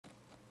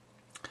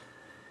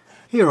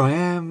Here I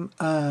am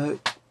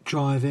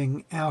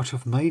driving out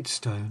of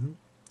Maidstone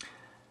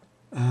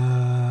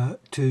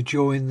to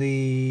join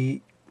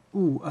the,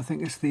 I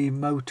think it's the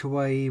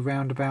motorway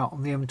roundabout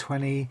on the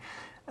M20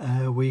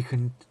 where you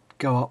can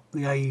go up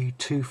the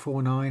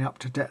A249 up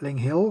to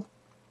Detling Hill.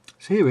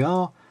 So here we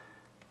are,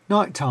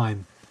 night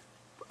time,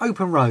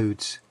 open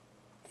roads,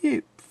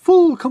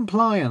 full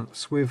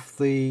compliance with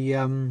the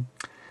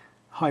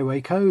highway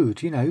code,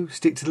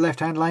 stick to the left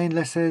hand lane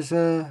unless there's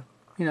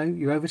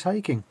you're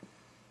overtaking.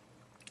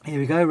 Here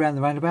we go, around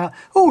the roundabout.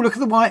 Oh, look at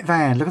the white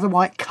van. Look at the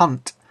white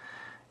cunt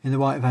in the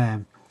white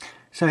van.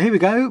 So here we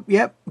go.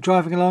 Yep,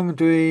 driving along,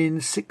 doing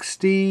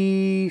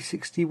 60,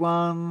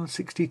 61,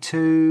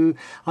 62.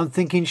 I'm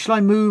thinking, shall I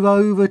move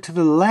over to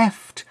the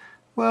left?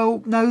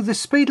 Well, no, the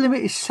speed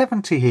limit is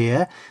 70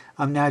 here.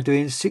 I'm now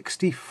doing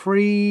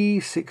 63,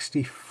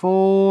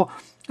 64,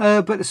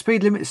 but the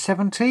speed limit is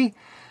 70.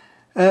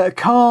 A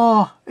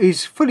car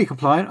is fully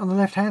compliant on the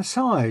left-hand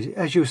side,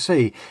 as you'll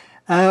see.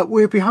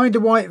 We're behind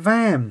a white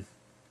van.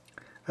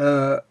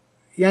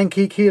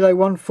 Yankee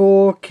Kilo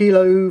 14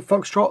 Kilo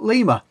Foxtrot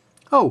Lima.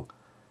 Oh,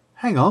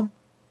 hang on.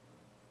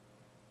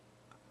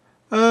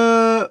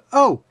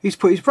 Oh, he's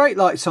put his brake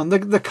lights on.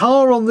 The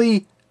car on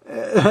the,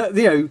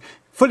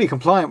 fully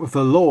compliant with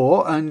the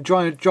law and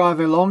trying to drive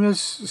along has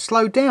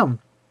slowed down.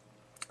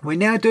 We're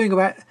now doing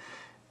about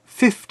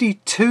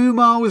 52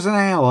 miles an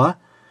hour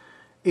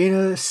in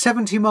a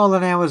 70 mile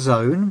an hour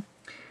zone.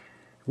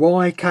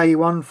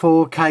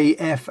 YK14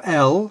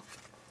 KFL.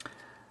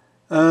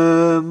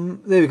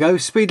 There we go.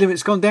 Speed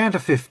limit's gone down to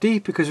 50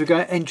 because we're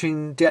going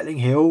entering Detling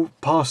Hill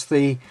past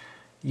the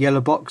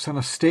yellow box on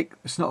a stick.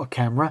 It's not a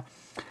camera.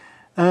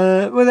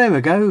 Well, there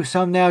we go.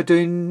 So I'm now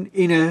doing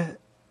in a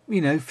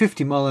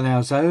 50 mile an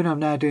hour zone. I'm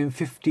now doing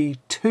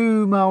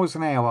 52 miles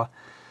an hour.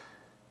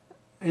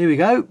 Here we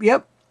go.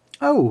 Yep.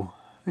 Oh,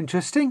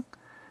 interesting.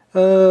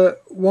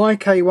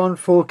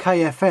 YK14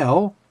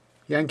 KFL,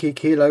 Yankee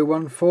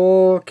Kilo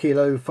 14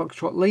 Kilo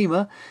Foxtrot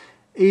Lima,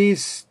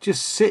 is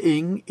just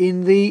sitting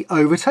in the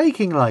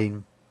overtaking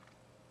lane.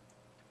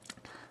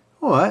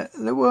 All right,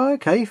 well,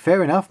 okay,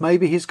 fair enough.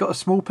 Maybe he's got a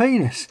small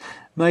penis.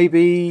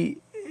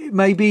 Maybe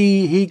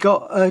he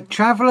got a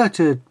traveller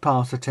to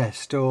pass a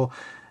test or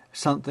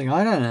something.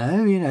 I don't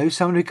know.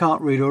 Someone who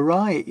can't read or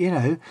write.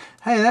 Hey,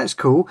 that's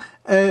cool.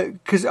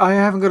 Because I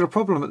haven't got a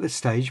problem at this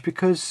stage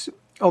because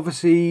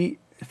obviously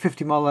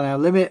 50 mile an hour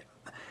limit.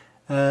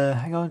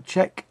 Hang on,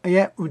 check.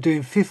 Yeah, we're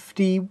doing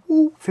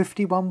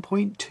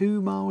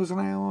 51.2 miles an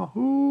hour.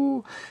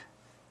 Ooh.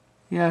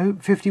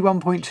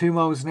 51.2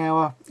 miles an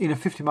hour in a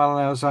 50 mile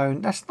an hour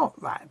zone. That's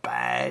not that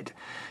bad,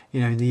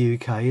 in the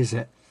UK, is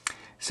it?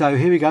 So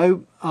here we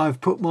go. I've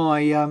put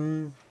my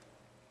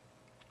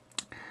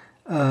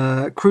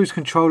cruise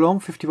control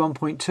on,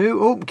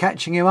 51.2. Oh, I'm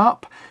catching him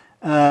up.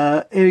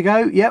 Here we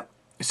go. Yep.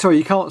 Sorry,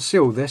 you can't see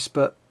all this,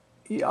 but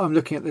I'm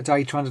looking at the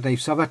data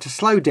underneath. So I've had to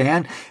slow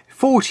down.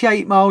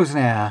 48 miles an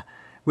hour.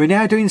 We're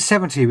now doing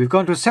 70. We've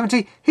gone to a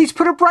 70. He's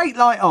put a brake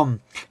light on.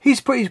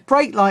 He's put his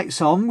brake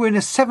lights on. We're in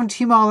a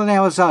 70 mile an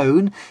hour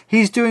zone.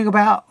 He's doing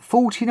about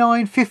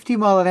 49, 50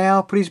 mile an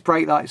hour. Put his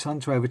brake lights on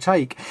to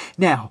overtake.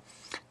 Now,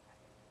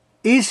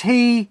 is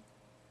he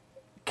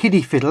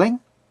kiddie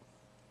fiddling?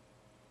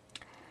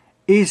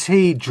 Is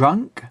he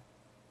drunk?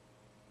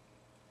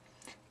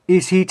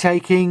 Is he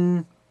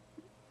taking,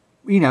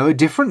 a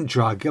different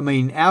drug? I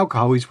mean,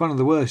 alcohol is one of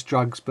the worst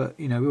drugs, but,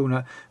 we all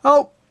know.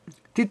 Oh,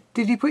 did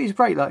he put his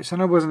brake lights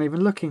on? I wasn't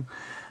even looking.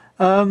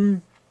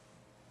 I'd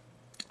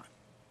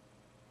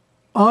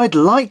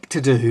like to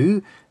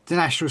do the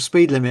national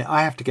speed limit.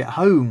 I have to get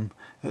home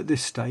at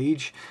this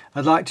stage.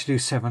 I'd like to do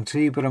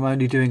 70, but I'm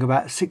only doing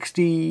about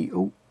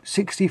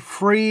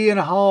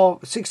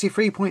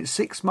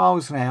 63.6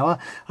 miles an hour.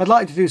 I'd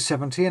like to do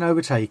 70 and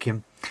overtake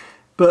him.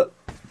 But,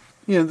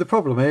 the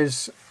problem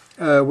is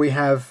we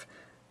have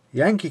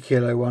Yankee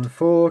Kilo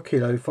 14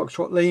 Kilo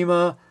Foxtrot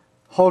Lima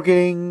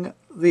hogging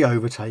the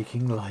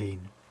overtaking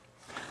lane.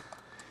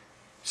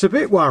 It's a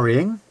bit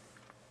worrying.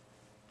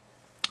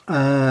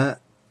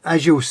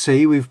 As you'll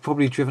see, we've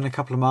probably driven a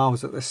couple of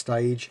miles at this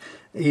stage.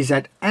 He's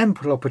had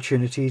ample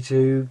opportunity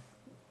to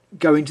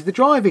go into the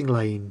driving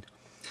lane.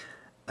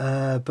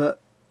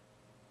 But,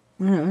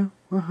 as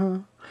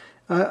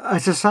I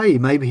say,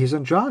 maybe he's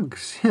on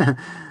drugs.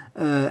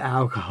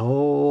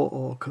 Alcohol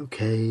or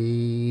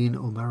cocaine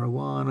or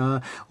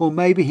marijuana, or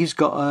maybe he's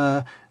got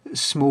a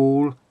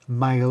small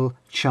male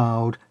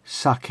child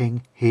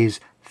sucking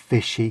his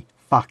fishy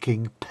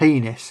fucking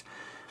penis.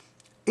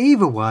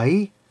 Either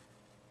way,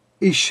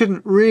 he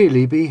shouldn't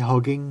really be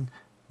hogging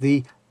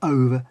the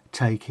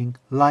overtaking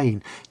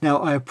lane. Now,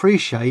 I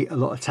appreciate a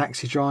lot of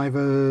taxi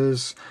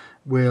drivers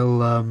will,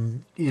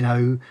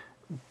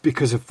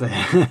 because of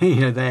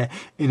their, their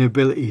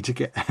inability to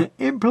get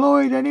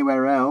employed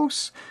anywhere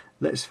else,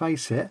 let's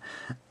face it,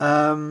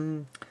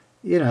 often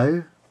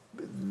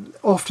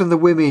the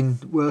women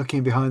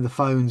working behind the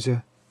phones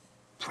are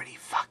pretty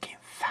fucking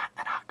fat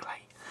and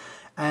ugly,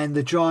 and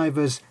the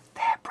drivers,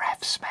 their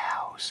breath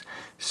smells.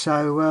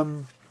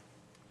 So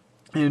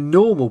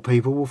normal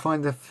people will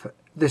find the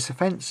this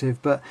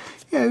offensive, but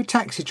you know,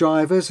 taxi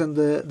drivers and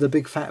the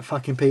big fat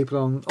fucking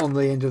people on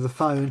the end of the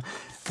phone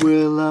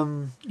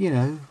will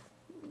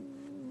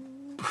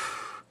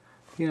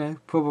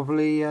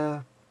probably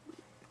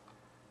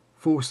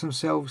force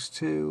themselves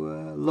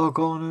to log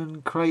on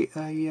and create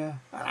an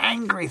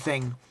angry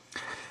thing.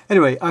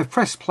 Anyway, I've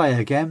pressed play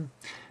again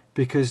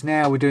because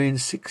now we're doing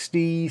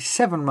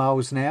 67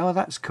 miles an hour.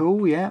 That's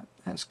cool, yeah,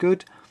 that's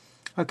good.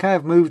 Okay,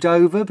 I've moved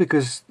over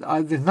because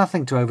there's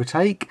nothing to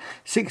overtake.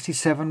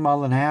 67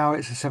 mile an hour,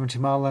 it's a 70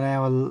 mile an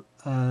hour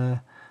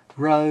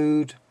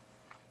road.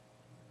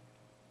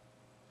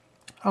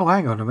 Oh,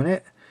 hang on a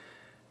minute.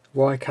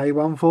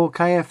 YK14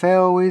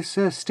 KFL is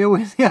still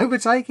in the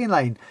overtaking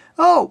lane.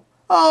 Oh,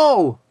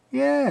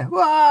 yeah.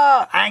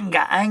 Whoa,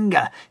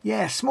 anger.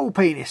 Yeah, small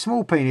penis.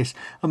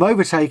 I'm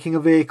overtaking a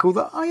vehicle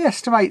that I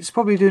estimate is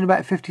probably doing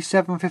about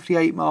 57,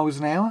 58 miles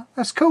an hour.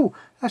 That's cool.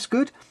 That's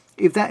good.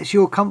 If that's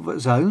your comfort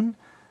zone,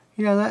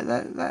 you know,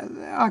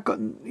 that I got,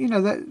 you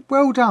know, that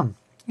well done.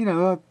 You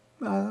know,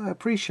 I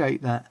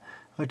appreciate that.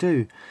 I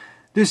do.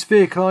 This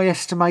vehicle I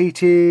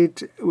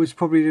estimated was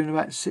probably doing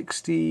about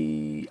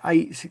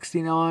 68,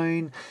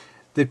 69.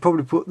 They'd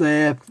probably put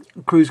their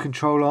cruise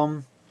control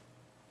on,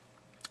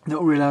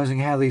 not realising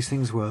how these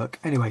things work.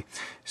 Anyway,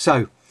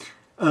 so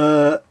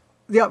the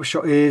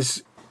upshot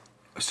is,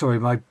 sorry,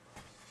 my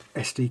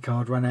SD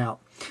card ran out.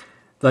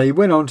 They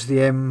went on to the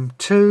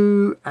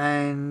M2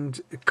 and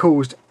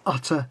caused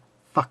utter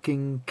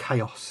fucking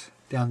chaos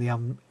down the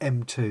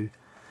M2.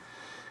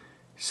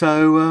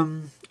 So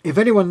if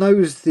anyone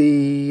knows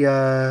the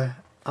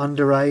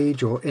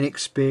underage or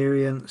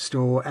inexperienced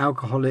or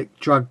alcoholic,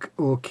 drug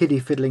or kiddie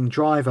fiddling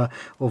driver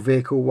or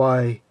vehicle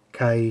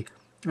YK14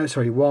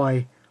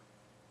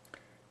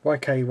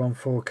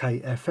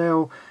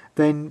 KFL,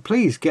 then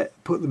please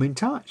put them in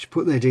touch.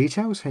 Put their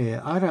details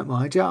here. I don't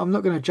mind. I'm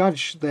not going to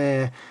judge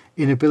their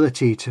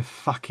inability to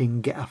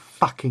fucking get a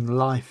fucking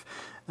life.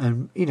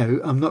 And, you know,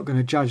 I'm not going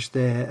to judge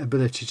their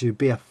ability to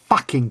be a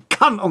fucking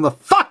cunt on the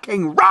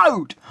fucking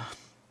road.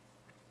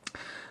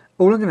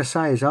 All I'm going to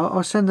say is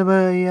I'll send them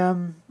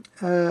a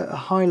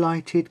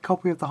highlighted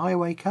copy of the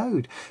highway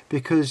code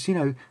because, you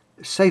know,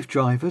 safe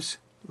drivers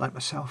like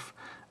myself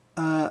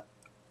want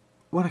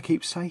to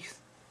keep safe